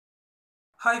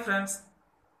Hi friends,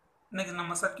 இன்னைக்கு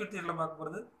நம்ம circuit தியரியில் பார்க்க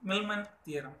போகிறது மில்மன்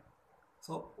தியரம்.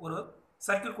 ஸோ ஒரு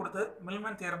சர்க்யூட் கொடுத்து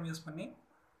மில்மன் தியரம் யூஸ் பண்ணி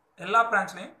எல்லா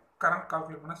பிரான்ச்லையும் கரண்ட்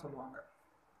கால்குலேட் பண்ண சொல்லுவாங்க.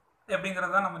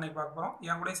 எப்படிங்கிறத நம்ம இன்னைக்கு பார்க்க போகிறோம்.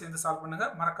 என் கூட சேர்ந்து சால்வ்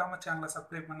பண்ணுங்கள். மறக்காமல் சேனலை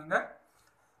சப்ஸ்கிரைப் பண்ணுங்கள்.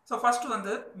 ஸோ ஃபஸ்ட்டு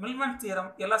வந்து மில்மன்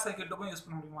தியரம் எல்லா சர்க்யூட்டுக்கும் யூஸ்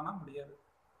பண்ண முடியுமானா முடியாது.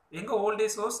 எங்கே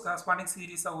வோல்டேஜ் சோர்ஸ் கரஸ்பாண்டிங்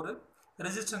சீரீஸாக ஒரு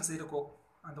ரெசிஸ்டன்ஸ் இருக்கோ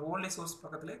அந்த வோல்டேஜ் சோர்ஸ்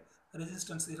பக்கத்தில்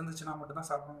ரெசிஸ்டன்ஸ் இருந்துச்சுன்னா மட்டும்தான்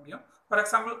சால்வ் பண்ண முடியும். ஃபார்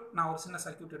எக்ஸாம்பிள் நான் ஒரு சின்ன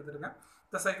சர்க்யூட் எடுத்துருக்கேன்.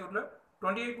 இந்த சர்க்யூட்டில்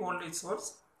 28 வோல்டேஜ் சோர்ஸ்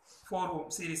 4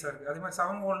 ஓம் சீரீஸாக இருக்குது. அதே மாதிரி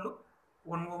 7 வோல்ட்டும்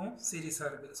 1 ஓமும் சீரீஸாக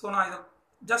இருக்குது. ஸோ நான் இதை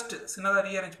ஜஸ்ட் சின்னதாக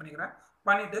ரீஅரேஞ்ச் பண்ணிக்கிறேன்.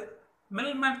 பண்ணிவிட்டு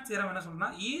மில்மேன் தியரம் என்ன சொல்லுன்னா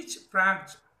ஈச்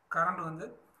பிரான்ச் கரண்ட் வந்து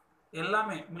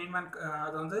எல்லாமே மில்மேன்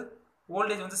அது வந்து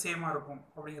வோல்டேஜ் வந்து சேமாக இருக்கும்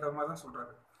அப்படிங்கிற மாதிரி தான்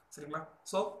சொல்கிறாரு. சரிங்களா?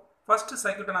 ஸோ ஃபஸ்ட்டு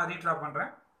சர்க்யூட்டை நான் ரீட்ரா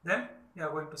பண்ணுறேன். Then you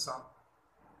are going to solve.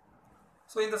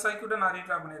 So இந்த சர்க்யூட்டை நான்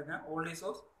ரீட்ரா பண்ணியிருக்கேன். Voltage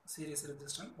source series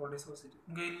resistance voltage source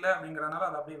இங்கே இல்லை அப்படிங்கிறதுனால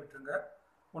அதை அப்படியே விட்டுருங்க,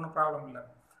 ஒன்றும் ப்ராப்ளம் இல்லை.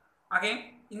 அகைன்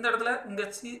இந்த இடத்துல இங்கே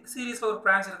சீரீஸில் ஒரு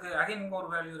பிரான்ச் இருக்குது, அகைன் இங்கே ஒரு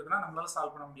வேல்யூ இருக்குன்னா நம்மளால்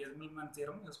சால்வ் பண்ண முடியாது, மில்மேன்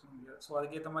தியரம் யூஸ் பண்ண முடியாது. ஸோ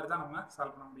அதுக்கேற்ற மாதிரி தான் நம்ம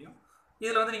சால்வ் பண்ண முடியும்.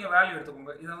 இதில் வந்து நீங்கள் வேல்யூ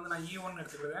எடுத்துக்கோங்க. இதை வந்து நான் E1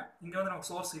 எடுத்துக்கிறேன். இங்கே வந்து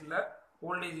நமக்கு சோர்ஸ் இல்லை,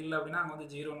 வோல்டேஜ் இல்லை அப்படின்னா அங்கே வந்து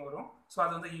 0ன்னு வரும். ஸோ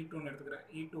அது வந்து E2ன்னு எடுத்துக்கிறேன்,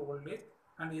 E2 வோல்டேஜ்.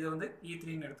 அண்ட் இதை வந்து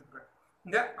E3ன்னு எடுத்துக்கிறேன்.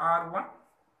 இங்கே R1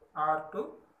 R2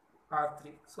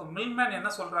 R3. ஸோ மில்மேன்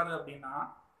என்ன சொல்கிறாரு அப்படின்னா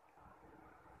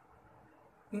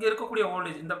இங்கே இருக்கக்கூடிய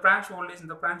வோல்டேஜ், இந்த பிரான்ச் வோல்டேஜ்,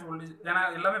 இந்த பிரான்ச் வோல்டேஜ் ஏன்னா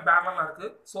எல்லாமே பேரலாக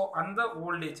இருக்குது. ஸோ அந்த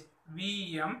voltage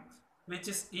Vm which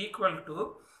is equal to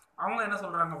அவங்க என்ன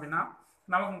சொல்கிறாங்க அப்படின்னா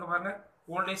நமக்கு இங்கே பாருங்கள்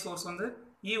வோல்டேஜ் சோர்ஸ் வந்து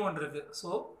E1 இருக்குது. So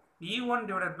E1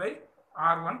 divided by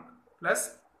R1 plus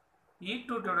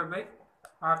E2 divided by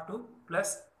R2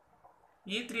 plus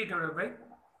E3 divided by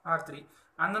R3.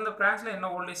 அந்தந்த பிரான்ச்சில்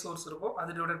என்ன வோல்டேஜ் சோர்ஸ் இருக்கோ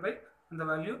அது டிவைடட் பை இந்த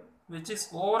value which is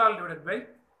overall divided by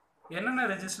என்னென்ன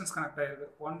ரெசிஸ்டன்ஸ் கனெக்ட் ஆகிருக்கு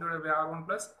 1 divide by R1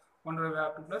 plus 1 divide by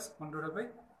R2 plus 1 divide by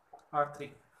R3.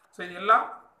 So இது எல்லா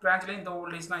பிரான்ச்லேயும் இந்த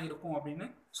வோல்டேஜ் தான் இருக்கும் அப்படின்னு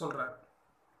சொல்கிறாரு.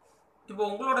 இப்போ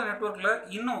உங்களோட நெட்வொர்க்கில்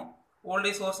இன்னும்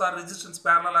வோல்டேஜ் சோர்ஸ் ஆர் ரெசிஸ்டன்ஸ்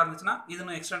பேரலாக இருந்துச்சுன்னா இது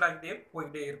இன்னும் எக்ஸ்டெண்ட் ஆகிட்டே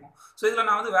போய்கிட்டே இருக்கும். ஸோ இதில்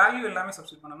நான் வந்து வேல்யூ எல்லாமே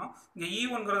சப்ஸ்டிட் பண்ணணும். இங்கே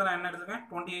E1ங்கிறது நான் என்ன எடுத்துருக்கேன்,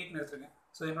 28ன்னு எடுத்துருக்கேன்.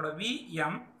 ஸோ என்னோட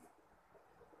Vm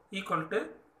equal to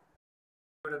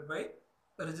divided by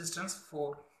resistance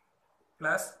 4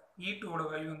 plus E2ஓட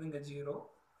value வந்து இங்கே 0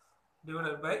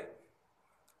 டிவைடட் பை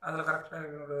அதில் கரெக்டாக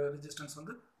என்னோட ரெசிஸ்டன்ஸ்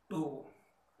வந்து 2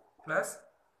 ப்ளஸ்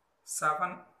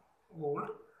 7 வோல்ட்.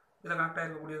 இதில் கனெக்ட்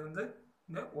ஆகிருக்கக்கூடியது வந்து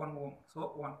இங்கே 1 ஓம். ஸோ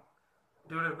 1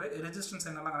 டிவைடட் பை ரெசிஸ்டன்ஸ்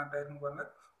என்னெல்லாம் கனெக்ட் ஆகிருக்குன்னு பாருங்கள்.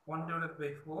 1 divided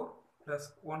by 4 plus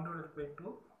 1 divided by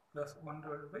 2 plus 1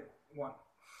 divided by 1.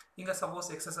 இங்கே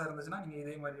சப்போஸ் எக்ஸஸாக இருந்துச்சுன்னா நீங்கள்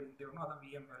இதே மாதிரி எழுதிட்டே வரணும், அதான்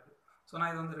Vm வேல்யூ. ஸோ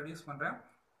நான் இதை வந்து ரெடியூஸ் பண்ணுறேன்.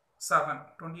 7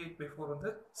 28 பை 4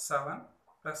 வந்து 7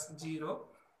 ப்ளஸ் 0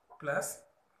 ப்ளஸ்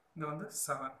இங்கே வந்து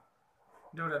 7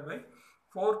 டிவைடட் பை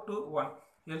 4 to 1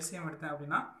 எல்சிஎம் எடுத்தேன்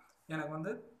அப்படின்னா எனக்கு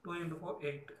வந்து 2 into 4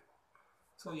 8.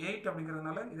 ஸோ 8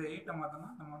 அப்படிங்கிறதுனால இதை 8 மாற்றினா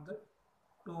நம்ம வந்து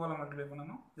 2ஆல் மல்டிப்ளை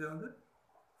பண்ணணும், இதை வந்து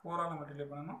 4ஆல் மல்டிப்ளை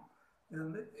பண்ணணும், இது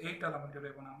வந்து 8ஆல்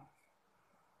மல்டிப்ளை பண்ணணும்.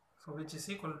 So which is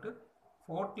equal to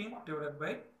 14 divided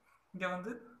by இங்கே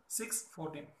வந்து 6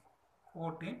 14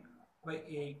 14 பை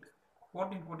 8.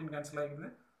 14 14 கேன்சல்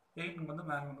ஆகிடுது, 8 வந்து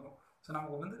மேலே வந்துடும். ஸோ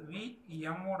நமக்கு வந்து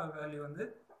Vmோட வேல்யூ வந்து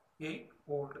 8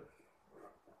 வோல்ட்.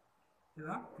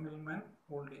 இதுதான் மில்மேன்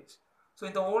வோல்டேஜ். ஸோ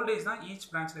இந்த வோல்டேஜ் தான் ஈச்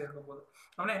பிரான்ச்சில் இருக்க போகுது.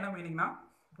 அப்படின்னா என்ன மீனிங்னா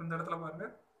இப்போ இந்த இடத்துல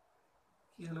பாருங்கள்,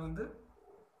 இதில் வந்து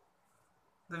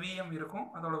இந்த Vm இருக்கும்,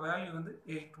 அதோட வேல்யூ வந்து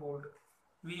 8 வோல்ட்.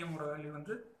 Vmோட வேல்யூ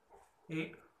வந்து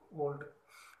 8 வோல்ட்.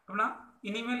 அப்படின்னா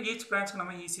இனிமேல் ஈச் பிரான்ச்சுக்கு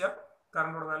நம்ம ஈஸியாக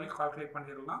கரண்டோட வேல்யூ கால்குலேட்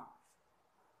பண்ணிடலாம்.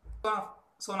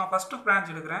 ஸோ நான் ஃபஸ்ட்டு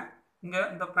பிரான்ச் எடுக்கிறேன். இங்கே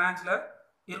இந்த பிரான்ச்சில்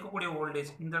இருக்கக்கூடிய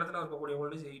வோல்டேஜ், இந்த இடத்துல இருக்கக்கூடிய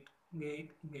வோல்டேஜ் 8, இங்கே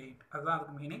 8 இங்கே 8, அதுதான்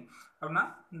அதுக்கு மீனிங். அப்படின்னா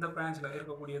இந்த பிரான்ச்சில்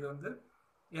இருக்கக்கூடியது வந்து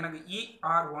எனக்கு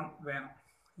ER1 வேணும்.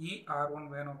 ER1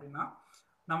 வேணும் அப்படின்னா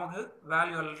நமக்கு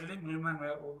value already மில்மேன்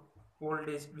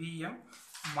voltage Vm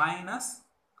minus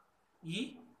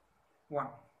E1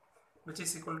 which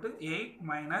is equal to 8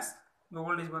 minus இந்த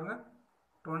வோல்டேஜ் பாருங்கள்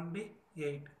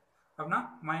 28 அப்படின்னா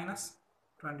மைனஸ்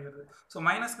 20 வருது. ஸோ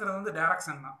மைனஸ்ங்கிறது வந்து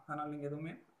டேரக்ஷன் தான், அதனால் நீங்கள்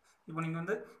எதுவுமே இப்போ நீங்கள்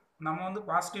வந்து நம்ம வந்து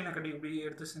பாசிட்டிவ் நெகட்டிவ் இப்படி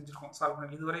எடுத்து செஞ்சுருக்கோம், சால்வ்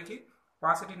பண்ணி இது வரைக்கும்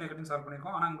பாசிட்டிவ் நெகட்டிவ் சால்வ்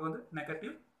பண்ணியிருக்கோம். ஆனால் இங்கே வந்து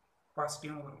நெகட்டிவ்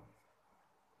பாசிட்டிவ்னு வரும்.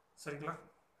 சரிங்களா?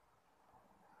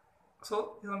 ஸோ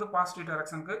இது வந்து பாசிட்டிவ்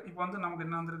டைரக்ஷனுக்கு. இப்போ வந்து நமக்கு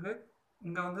என்ன வந்திருக்கு,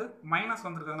 இங்கே வந்து மைனஸ்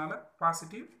வந்திருக்கிறதுனால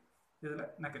பாசிட்டிவ், இதில்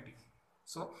நெகட்டிவ்.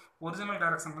 ஸோ ஒரிஜினல்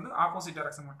டைரக்ஷன் வந்து ஆப்போசிட்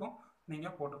டைரக்ஷன் மட்டும்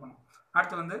நீங்கள் போட்டுக்கணும்.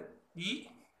 அடுத்து வந்து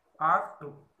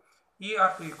ER2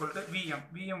 ஈக்குவல் டு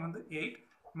Vm வந்து 8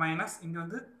 மைனஸ் இங்கே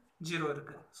வந்து 0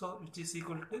 இருக்குது. So which is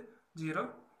equal to 0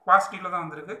 பாசிட்டிவில் தான்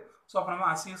வந்திருக்கு. ஸோ அப்போ நம்ம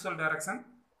as usual direction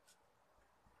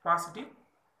positive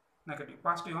negative,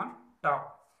 positive on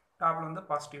டாப்பில் வந்து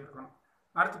பாசிட்டிவ் இருக்கணும்.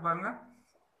 அடுத்து பாருங்கள்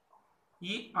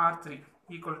ER3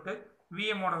 equal to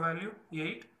VM ஓட வேல்யூ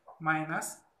 8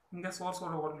 மைனஸ் இங்கே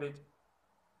சோர்ஸோட வோல்டேஜ்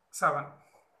 7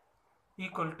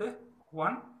 ஈக்குவல் டு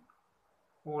 1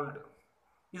 வோல்ட்.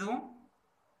 இதுவும்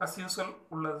அஸ் யூஸ்வல்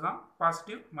உள்ளது தான்,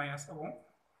 பாசிட்டிவ் மைனஸ் ஆகும்.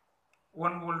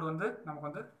 1 வோல்ட் வந்து நமக்கு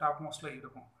வந்து டாப் மோஸ்ட்டில்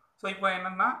இருக்கும். ஸோ இப்போ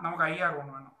என்னென்னா நமக்கு IR1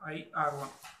 வேணும்.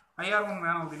 IR1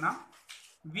 வேணும் அப்படின்னா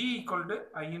V equal to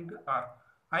I into R,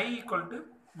 I equal to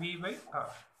V by R.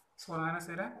 So நான் என்ன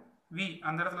செய்கிறேன், V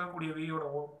அந்த இடத்துல இருக்கக்கூடிய வியோட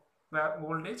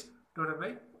வோல்டேஜ் டிவைட்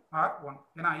பை R1,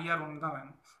 ஏன்னா IR1 தான்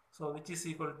வேணும். So which is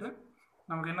equal to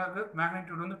நமக்கு என்ன இருக்குது,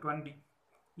 மேக்னிடியூட் வந்து 20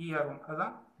 ER1,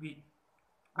 அதுதான் V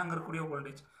அங்கே இருக்கக்கூடிய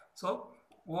வோல்டேஜ். ஸோ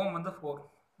ஓம் வந்து 4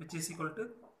 which is equal to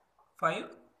 5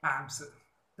 arms.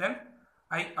 Then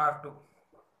IR2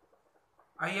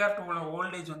 உள்ள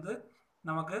வோல்டேஜ் வந்து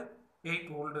நமக்கு 8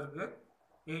 வோல்ட் இருக்குது.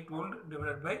 8 வோல்ட்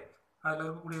டிவைட் பை அதில்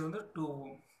இருக்கக்கூடியது வந்து 2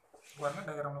 ஓம். பாருங்கள்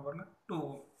டயக்ராமில் பாருங்கள் 2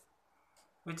 ஓம்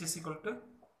விச் இஸ் ஈக்குவல் டு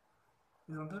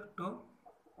இது வந்து 2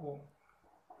 ஓம்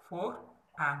 4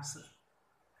 ஆம்ஸ்.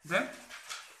 தென்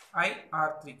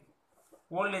IR3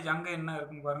 வோல்டேஜ் அங்கே என்ன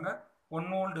இருக்குன்னு பாருங்கள், 1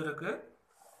 வோல்ட் இருக்குது,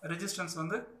 ரெசிஸ்டன்ஸ்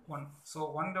வந்து 1. So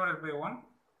 1 divide by 1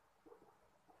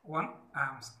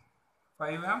 arms,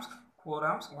 5 arms 4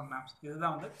 arms 1 arms.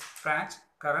 இதுதான் வந்து பிரான்ச்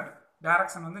கரண்ட்.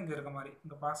 டைரக்ஷன் வந்து இங்கே இருக்க மாதிரி,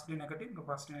 இங்கே பாசிட்டிவ் நெகட்டிவ், இங்கே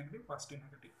positive negative, positive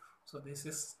negative. So this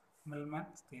is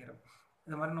மில்மேன்ஸ் theorem.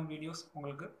 இது மாதிரி நம்ம வீடியோஸ்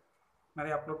உங்களுக்கு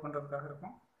நிறைய அப்லோட் பண்ணுறதுக்காக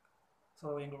இருக்கும். ஸோ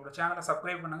எங்களோட சேனலை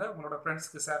சப்ஸ்கிரைப் பண்ணுங்கள், உங்களோட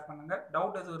ஃப்ரெண்ட்ஸ்க்கு ஷேர் பண்ணுங்கள்.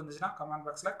 டவுட் எதுவும் இருந்துச்சுன்னா கமெண்ட்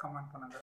பாக்ஸில் கமெண்ட் பண்ணுங்கள்.